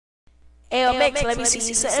Ayo, Max, let me see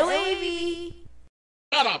you something wavy.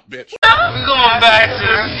 Shut up, bitch. We're going back to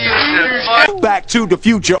the future. Back to the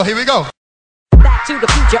future. Here we go. Back to the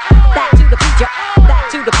future. Back to the future.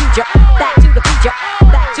 Back to the future. Back to the future.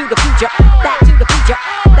 Back to the future. Back to the future.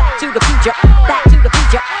 Back to the future. Back to the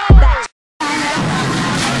future. Back.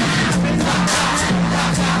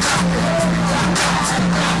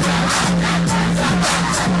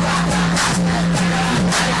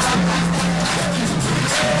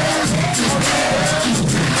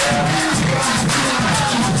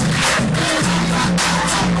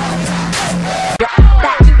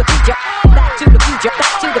 Back to the future. Back to the future.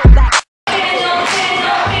 Back to the back.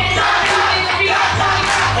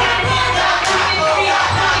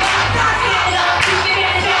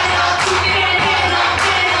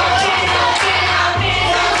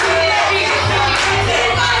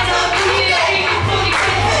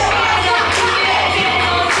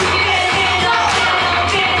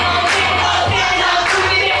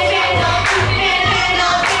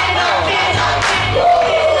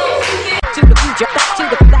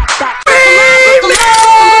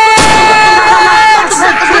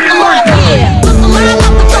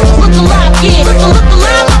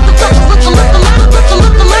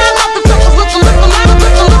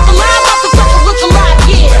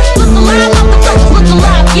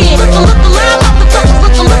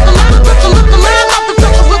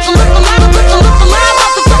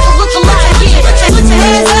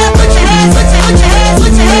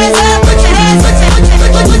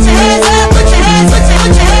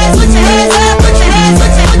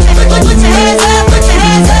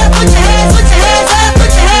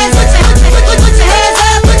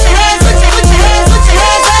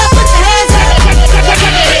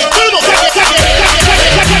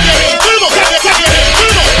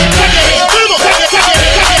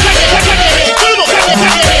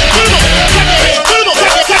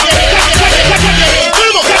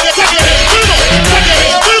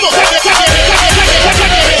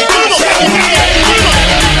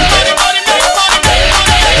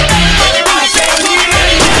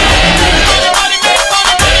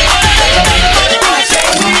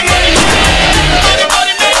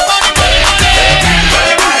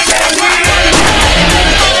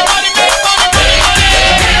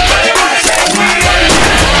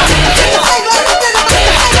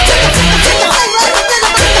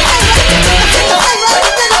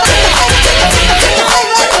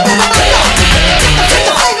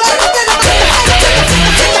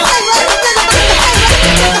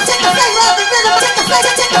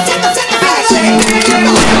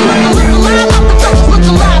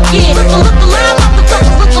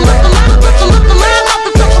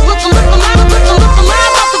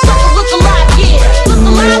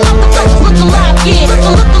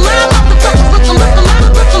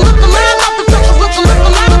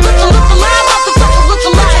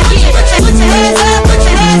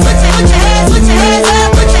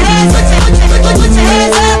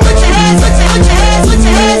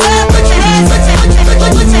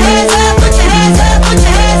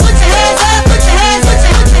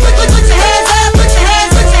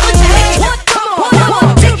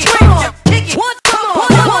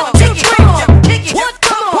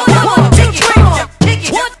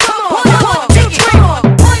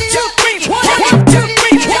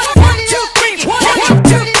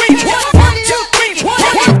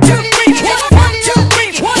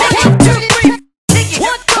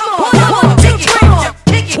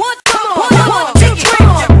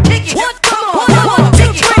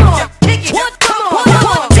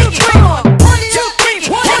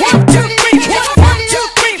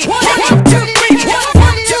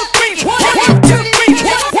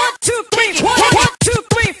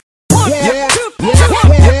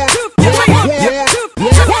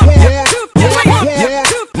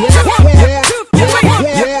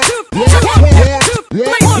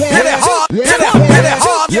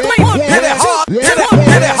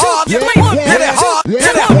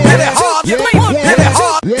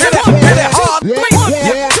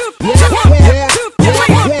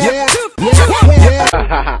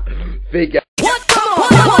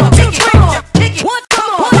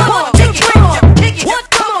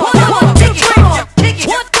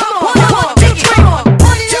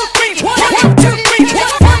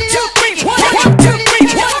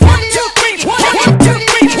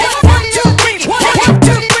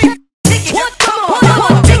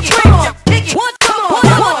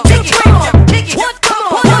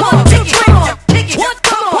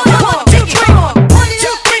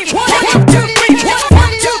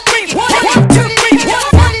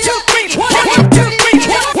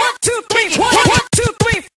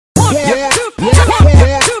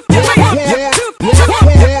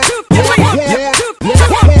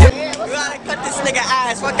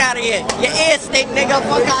 of here. Your ear stink, nigga.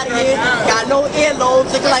 Fuck out of here. Got no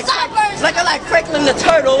earlobes. Looking like Franklin the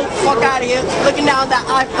Turtle. Fuck out of here. Looking down that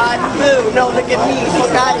iPod. Boo. No, look at me.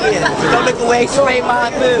 Fuck out of here. Don't look away. Spray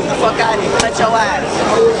my boo. Fuck out of here. Cut your ass.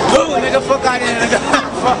 Boo, nigga. Fuck out of here, nigga.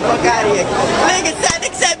 Fuck out of here. Nigga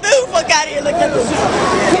said boo. Fuck out of here. Look at this.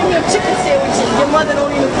 Give me a chicken sandwich. Your mother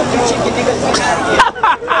don't even cook your chicken, nigga. Fuck out of here.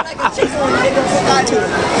 Like a chicken, nigga. Fuck out of here.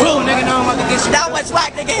 Boo, nigga. No, I'm about to get you. That was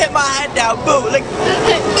whack, nigga. Hit my head down. Boo. Look.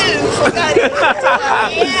 Fuck out of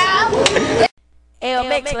here. Yeah. Hey,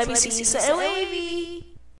 Max, let me see you something wavy.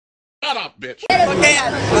 Shut up, bitch. Okay,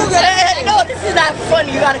 hey, no, this is not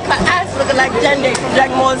funny. You gotta cut ass looking like Dende from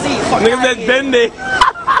Dragon Ball Z. Fuck Nigga said Dende.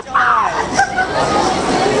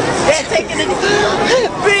 They're taking it.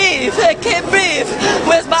 Breathe. I can't breathe.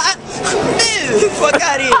 Where's my fuck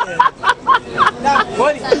out of here. Not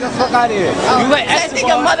funny. Get the fuck out of here. You like That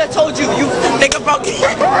nigga mother told you, you nigga broke.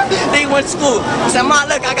 They went to school. Said, Ma,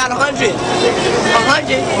 look, I got 100.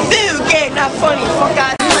 100? Dude, okay, not funny. Fuck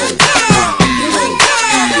out.